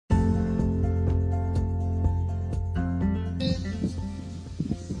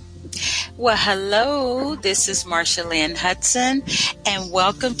Well, hello, this is Marsha Lynn Hudson, and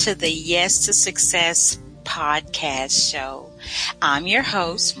welcome to the Yes to Success podcast show. I'm your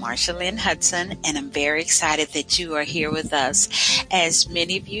host, Marsha Lynn Hudson, and I'm very excited that you are here with us. As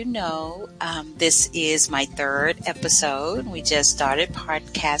many of you know, this is my third episode. We just started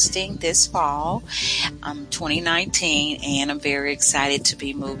podcasting this fall, 2019, and I'm very excited to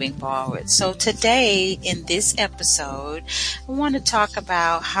be moving forward. So today, in this episode, I want to talk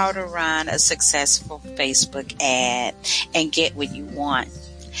about how to run a successful Facebook ad and get what you want.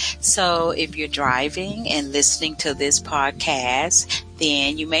 So if you're driving and listening to this podcast,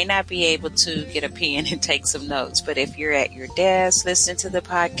 then you may not be able to get a pen and take some notes. But if you're at your desk listening to the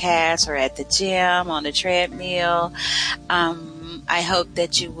podcast or at the gym, on the treadmill, I hope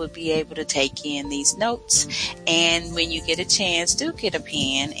that you will be able to take in these notes. And when you get a chance, do get a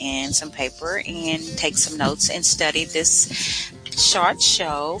pen and some paper and take some notes and study this short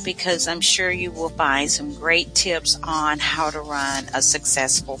show, because I'm sure you will find some great tips on how to run a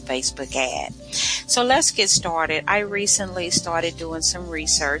successful Facebook ad. So let's get started. I recently started doing some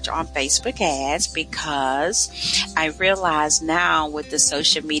research on Facebook ads because I realize now with the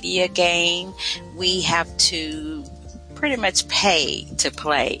social media game, we have to pretty much pay to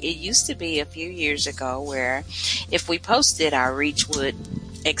play. It used to be a few years ago where if we posted, our reach would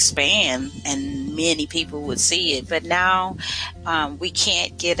expand and many people would see it. But now we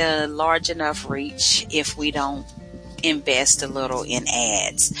can't get a large enough reach if we don't invest a little in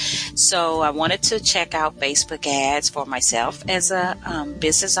ads. So I wanted to check out Facebook ads for myself as a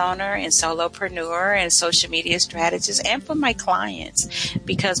business owner and solopreneur and social media strategist, and for my clients,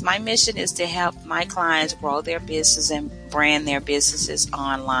 because my mission is to help my clients grow their business and brand their businesses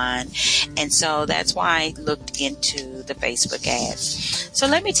online. And so that's why I looked into the Facebook ads. So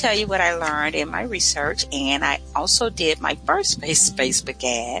let me tell you what I learned in my research, and I also did my first Facebook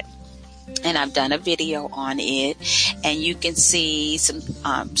ad. And I've done a video on it, and you can see some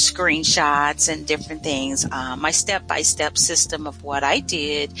screenshots and different things, my step-by-step system of what I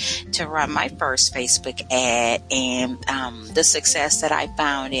did to run my first Facebook ad, and the success that I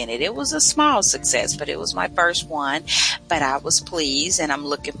found in it. It was a small success, but it was my first one, but I was pleased, and I'm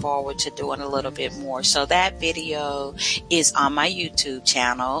looking forward to doing a little bit more. So that video is on my YouTube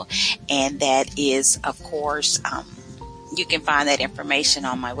channel, and that is, of course, you can find that information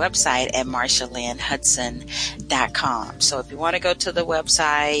on my website at marshalynnhudson.com. So if you want to go to the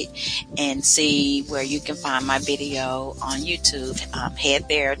website and see where you can find my video on YouTube, head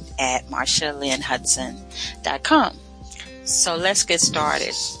there at marshalynnhudson.com. So let's get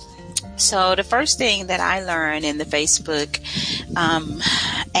started. So the first thing that I learned in the Facebook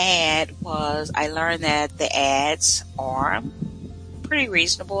ad was I learned that the ads are pretty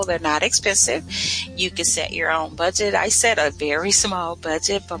reasonable. They're not expensive. You can set your own budget. I set a very small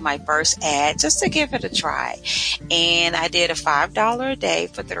budget for my first ad just to give it a try. And I did a $5 a day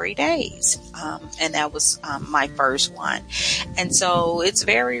for 3 days. And that was my first one. And so it's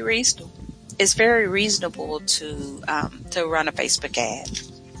very reasonable. It's very reasonable to run a Facebook ad.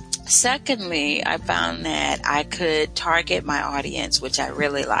 Secondly, I found that I could target my audience, which I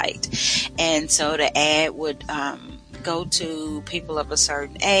really liked. And so the ad would go to people of a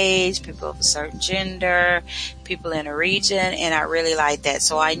certain age, people of a certain gender, people in a region, and I really liked that.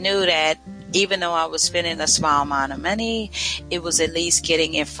 So I knew that even though I was spending a small amount of money, it was at least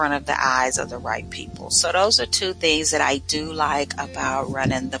getting in front of the eyes of the right people. So those are two things that I do like about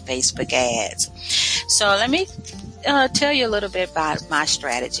running the Facebook ads. So let me tell you a little bit about my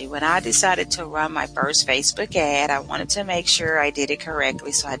strategy. When I decided to run my first Facebook ad, I wanted to make sure I did it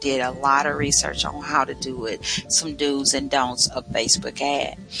correctly. So I did a lot of research on how to do it, some do's and don'ts of Facebook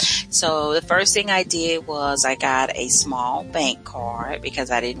ad. So the first thing I did was I got a small bank card because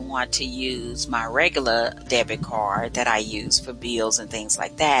I didn't want to use my regular debit card that I use for bills and things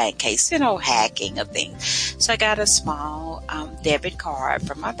like that in case, hacking of things. So I got a small debit card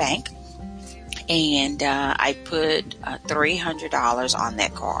from my bank. And I put $300 on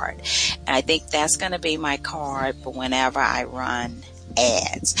that card. And I think that's going to be my card for whenever I run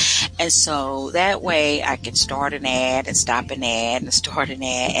ads. And so that way I can start an ad and stop an ad and start an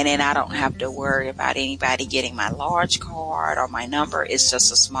ad. And then I don't have to worry about anybody getting my large card or my number. It's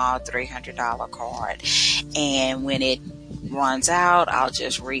just a small $300 card. And when it runs out, I'll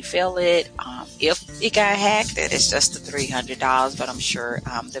just refill it. If it got hacked, then it's just the $300, but I'm sure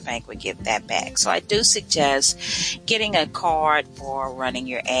the bank would give that back. So I do suggest getting a card for running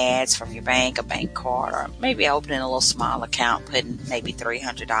your ads from your bank, a bank card, or maybe opening a little small account, putting maybe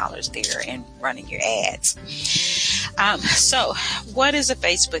 $300 there and running your ads. So what is a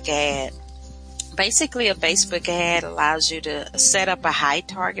Facebook ad? Basically, a Facebook ad allows you to set up a high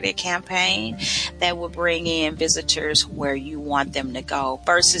targeted campaign that will bring in visitors where you want them to go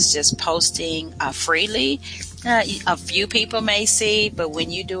versus just posting freely. A few people may see, but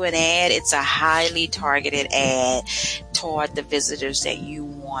when you do an ad, it's a highly targeted ad toward the visitors that you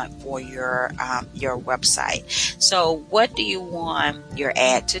want for your website. So what do you want your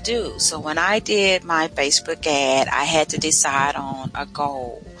ad to do? So when I did my Facebook ad, I had to decide on a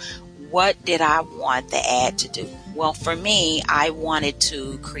goal. What did I want the ad to do? Well, for me, I wanted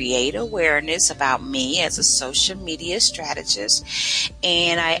to create awareness about me as a social media strategist,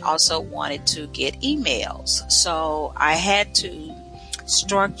 and I also wanted to get emails. So I had to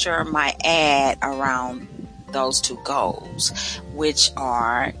structure my ad around those two goals, which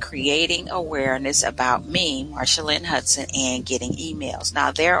are creating awareness about me, Marsha Lynn Hudson, and getting emails.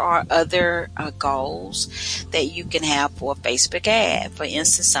 Now, there are other goals that you can have for a Facebook ad. For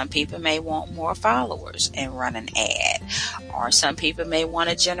instance, some people may want more followers and run an ad, or some people may want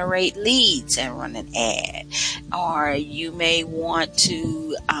to generate leads and run an ad, or you may want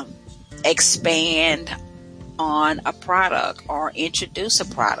to expand on a product or introduce a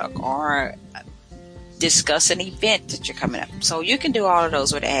product or discuss an event that you're coming up. So you can do all of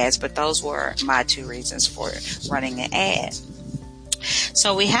those with ads, but those were my two reasons for running an ad.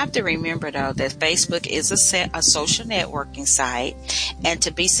 So we have to remember, though, that Facebook is a social networking site, and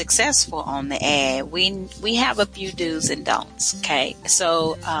to be successful on the ad, we have a few do's and don'ts. Okay,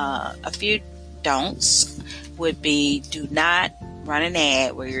 so a few don'ts would be: do not run an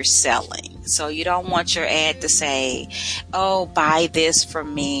ad where you're selling. So you don't want your ad to say, oh, buy this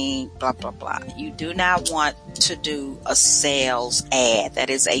from me, blah, blah, blah. You do not want to do a sales ad. That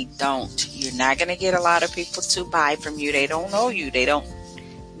is a don't. You're not going to get a lot of people to buy from you. They don't know you. They don't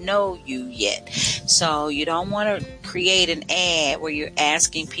know you yet. So you don't want to create an ad where you're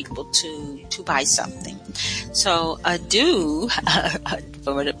asking people to buy something. So a do,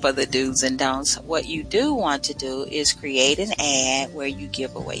 for the do's and don'ts, what you do want to do is create an ad where you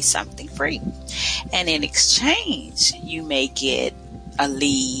give away something free. And in exchange, you may get a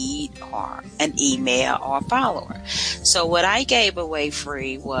lead or an email or a follower. So what I gave away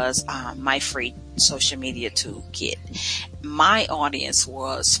free was my free social media toolkit. My audience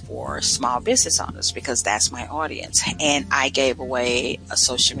was for small business owners because that's my audience. And I gave away a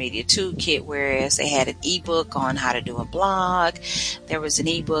social media toolkit, whereas they had an ebook on how to do a blog. There was an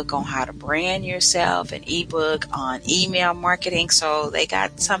ebook on how to brand yourself, an ebook on email marketing. So they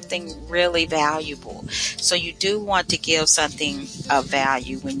got something really valuable. So you do want to give something of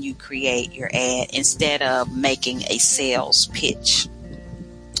value when you create your ad instead of making a sales pitch.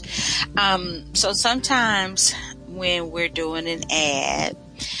 So sometimes when we're doing an ad,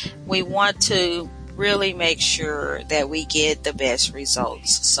 we want to really make sure that we get the best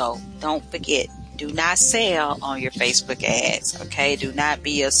results. So don't forget, do not sell on your Facebook ads, okay? Do not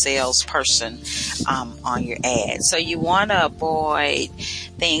be a salesperson on your ads. So you want to avoid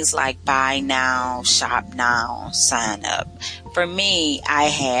things like buy now, shop now, sign up. For me, I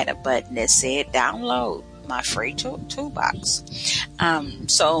had a button that said download my free toolbox.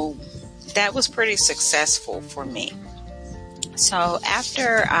 So that was pretty successful for me. So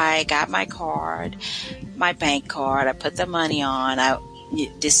after I got my card, my bank card, I put the money on, I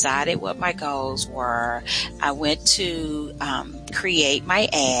decided what my goals were. I went to create my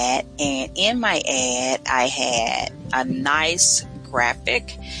ad, and in my ad, I had a nice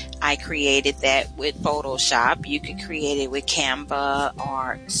graphic. I created that with Photoshop. You could create it with Canva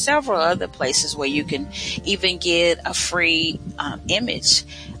or several other places where you can even get a free image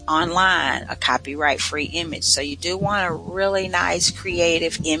online, a copyright free image. So you do want a really nice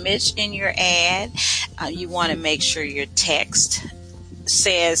creative image in your ad. You want to make sure your text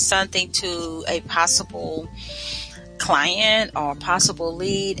says something to a possible client or possible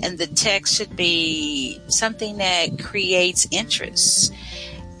lead, and the text should be something that creates interest.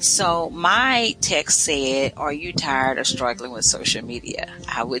 So my text said, are you tired of struggling with social media?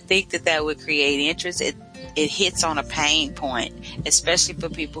 I would think that would create interest. It hits on a pain point, especially for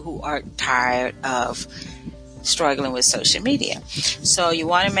people who are tired of struggling with social media. So you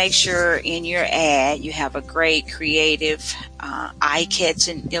want to make sure in your ad you have a great creative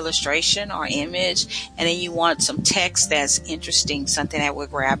eye-catching illustration or image, and then you want some text that's interesting, something that will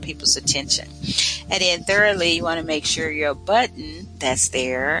grab people's attention. And then thirdly, you want to make sure your button that's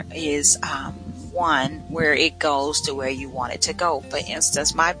there is one where it goes to where you want it to go. For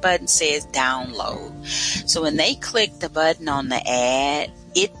instance, my button says download. So when they click the button on the ad,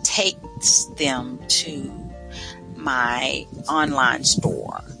 it takes them to my online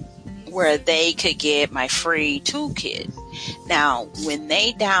store where they could get my free toolkit. Now, when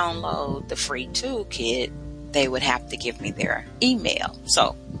they download the free toolkit, they would have to give me their email.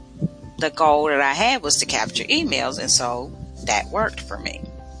 So the goal that I had was to capture emails, and so that worked for me.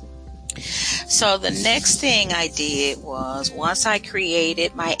 So the next thing I did was, once I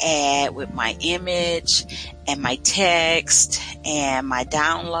created my ad with my image and my text and my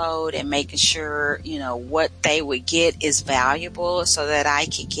download, and making sure, what they would get is valuable so that I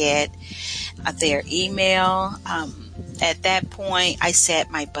could get their email. At that point, I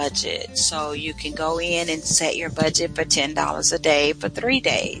set my budget. So you can go in and set your budget for $10 a day for 3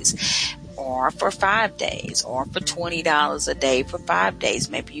 days, or for 5 days, or for $20 a day for 5 days.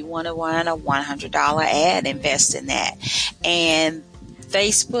 Maybe you want to run a $100 ad, invest in that. And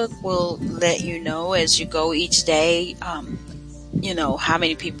Facebook will let you know as you go each day, how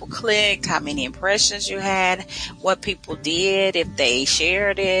many people clicked, how many impressions you had, what people did, if they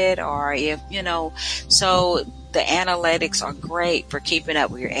shared it, or if, so the analytics are great for keeping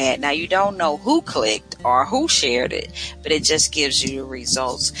up with your ad. Now, you don't know who clicked or who shared it, but it just gives you the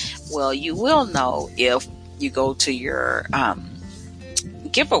results. Well, you will know if you go to your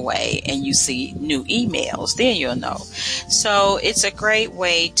giveaway and you see new emails, then you'll know. So it's a great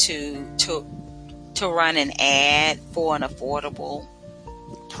way to run an ad for an affordable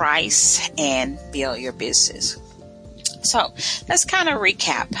price and build your business. So let's kind of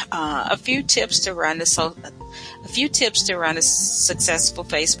recap a few tips to run a successful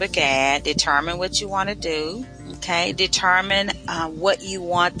Facebook ad. Determine what you want to do. Okay, determine what you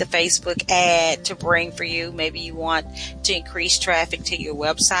want the Facebook ad to bring for you. Maybe you want to increase traffic to your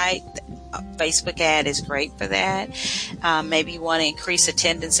website. Facebook ad is great for that. Maybe you want to increase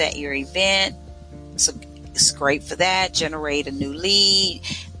attendance at your event. So it's great for that. Generate a new lead,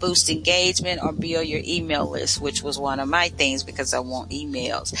 boost engagement, or build your email list, which was one of my things because I want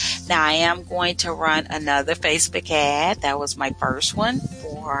emails. Now, I am going to run another Facebook ad. That was my first one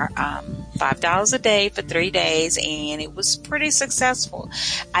for $5 a day for 3 days, and it was pretty successful.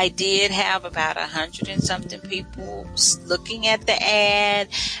 I did have about 100 and something people looking at the ad.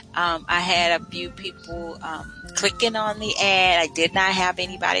 I had a few people clicking on the ad. I did not have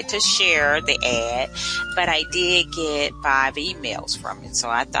anybody to share the ad, but I did get 5 emails from it, so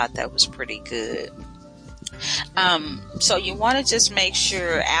I thought that was pretty good. So you want to just make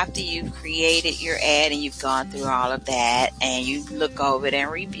sure after you've created your ad and you've gone through all of that and you look over it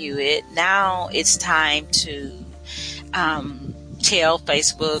and review it, now it's time to tell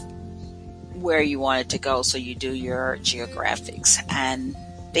Facebook where you want it to go. So you do your geographics, and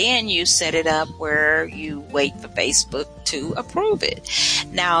then you set it up where you wait for Facebook to approve it.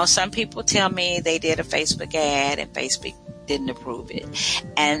 Now, some people tell me they did a Facebook ad and Facebook didn't approve it.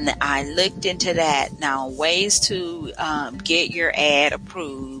 And I looked into that. Now, ways to get your ad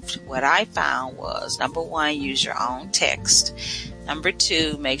approved, what I found was, number 1, use your own text. Number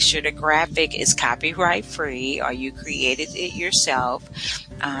 2, make sure the graphic is copyright free or you created it yourself.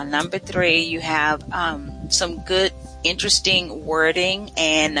 Number 3, you have some good interesting wording,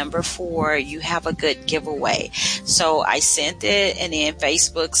 and number 4, you have a good giveaway. So I sent it, and then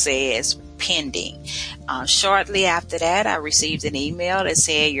Facebook says pending. Shortly after that, I received an email that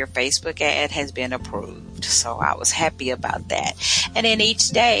said your Facebook ad has been approved. So I was happy about that. And then each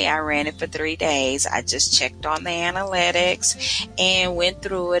day I ran it for 3 days. I just checked on the analytics and went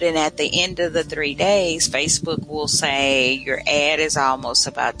through it. And at the end of the 3 days, Facebook will say your ad is almost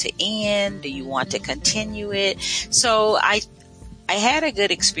about to end. Do you want to continue it? So I had a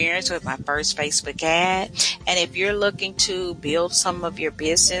good experience with my first Facebook ad. And if you're looking to build some of your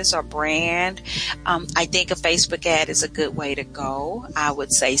business or brand, I think a Facebook ad is a good way to go. I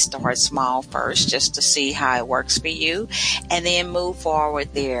would say start small first just to see how it works for you, and then move forward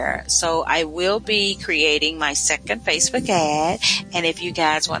there. So I will be creating my second Facebook ad. And if you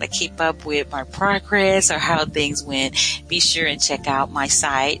guys want to keep up with my progress or how things went, be sure and check out my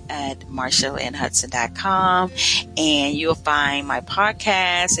site at MarshaLynnHudson.com, and you'll find my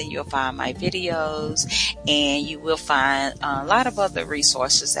podcast, and you'll find my videos, and you will find a lot of other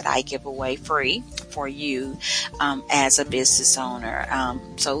resources that I give away free for you as a business owner.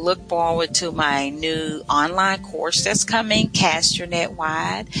 So look forward to my new online course that's coming, Cast Your Net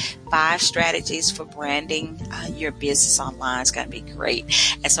Wide, 5 strategies for branding your business online. It's going to be great.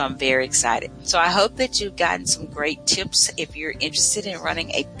 And so I'm very excited. So I hope that you've gotten some great tips. If you're interested in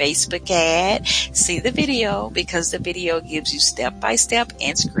running a Facebook ad, see the video, because the video gives you step-by-step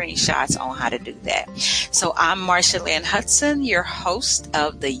and screenshots on how to do that. So I'm Marsha Lynn Hudson, your host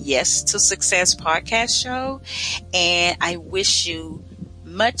of the Yes to Success podcast show. And I wish you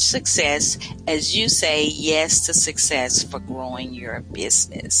much success as you say yes to success for growing your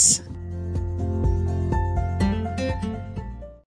business.